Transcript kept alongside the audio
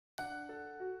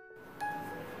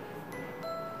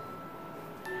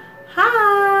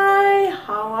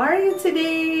everyone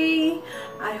today?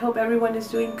 I hope everyone is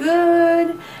doing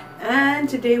good. And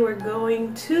today we're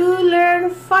going to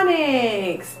learn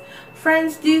phonics.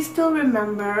 Friends, do you still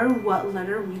remember what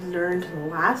letter we learned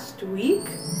last week?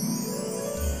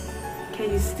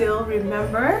 Can you still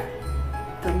remember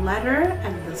the letter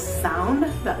and the sound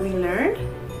that we learned?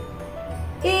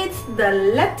 It's the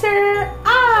letter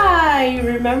I.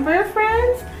 Remember,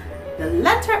 friends? The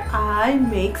letter I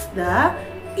makes the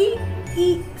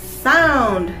E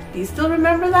sound. Do you still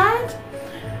remember that?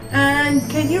 And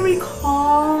can you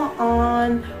recall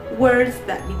on words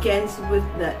that begins with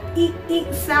the E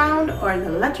sound or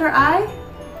the letter I?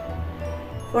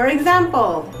 For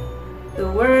example, the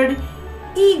word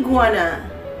iguana.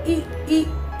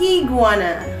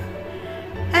 Iguana.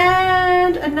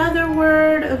 And another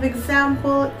word of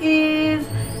example is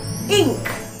ink.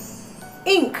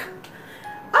 Ink.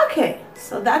 Okay,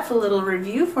 so that's a little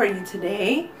review for you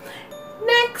today.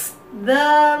 Next,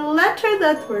 the letter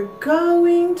that we're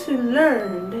going to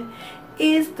learn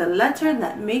is the letter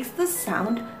that makes the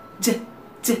sound J,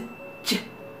 J, J.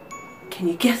 Can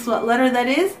you guess what letter that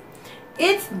is?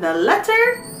 It's the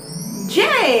letter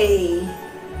J.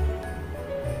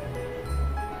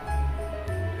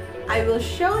 I will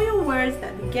show you words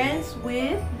that begins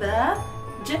with the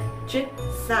J, J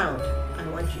sound. I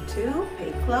want you to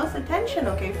pay close attention,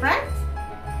 okay, friends?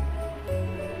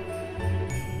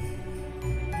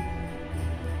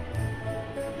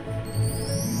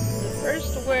 The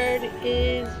first word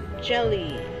is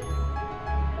jelly.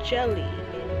 Jelly.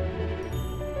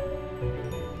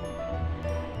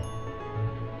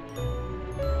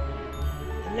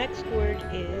 The next word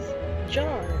is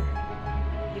jar.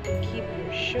 You can keep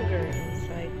your sugar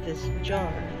inside this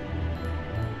jar.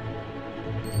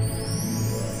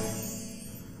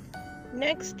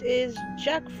 Next is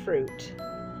jackfruit.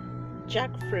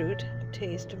 Jackfruit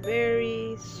tastes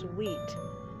very sweet.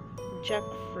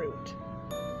 Jackfruit.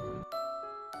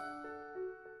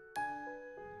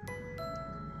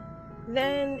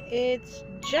 Then it's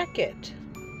jacket.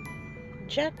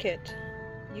 Jacket.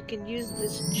 You can use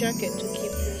this jacket to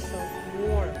keep yourself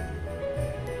warm.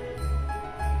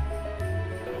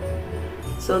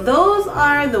 So those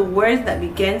are the words that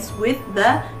begins with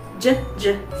the J,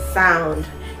 J sound.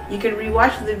 You can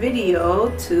rewatch the video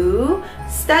to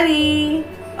study.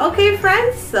 Okay,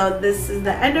 friends, so this is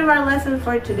the end of our lesson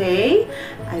for today.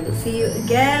 I will see you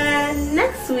again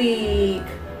next week.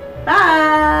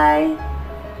 Bye!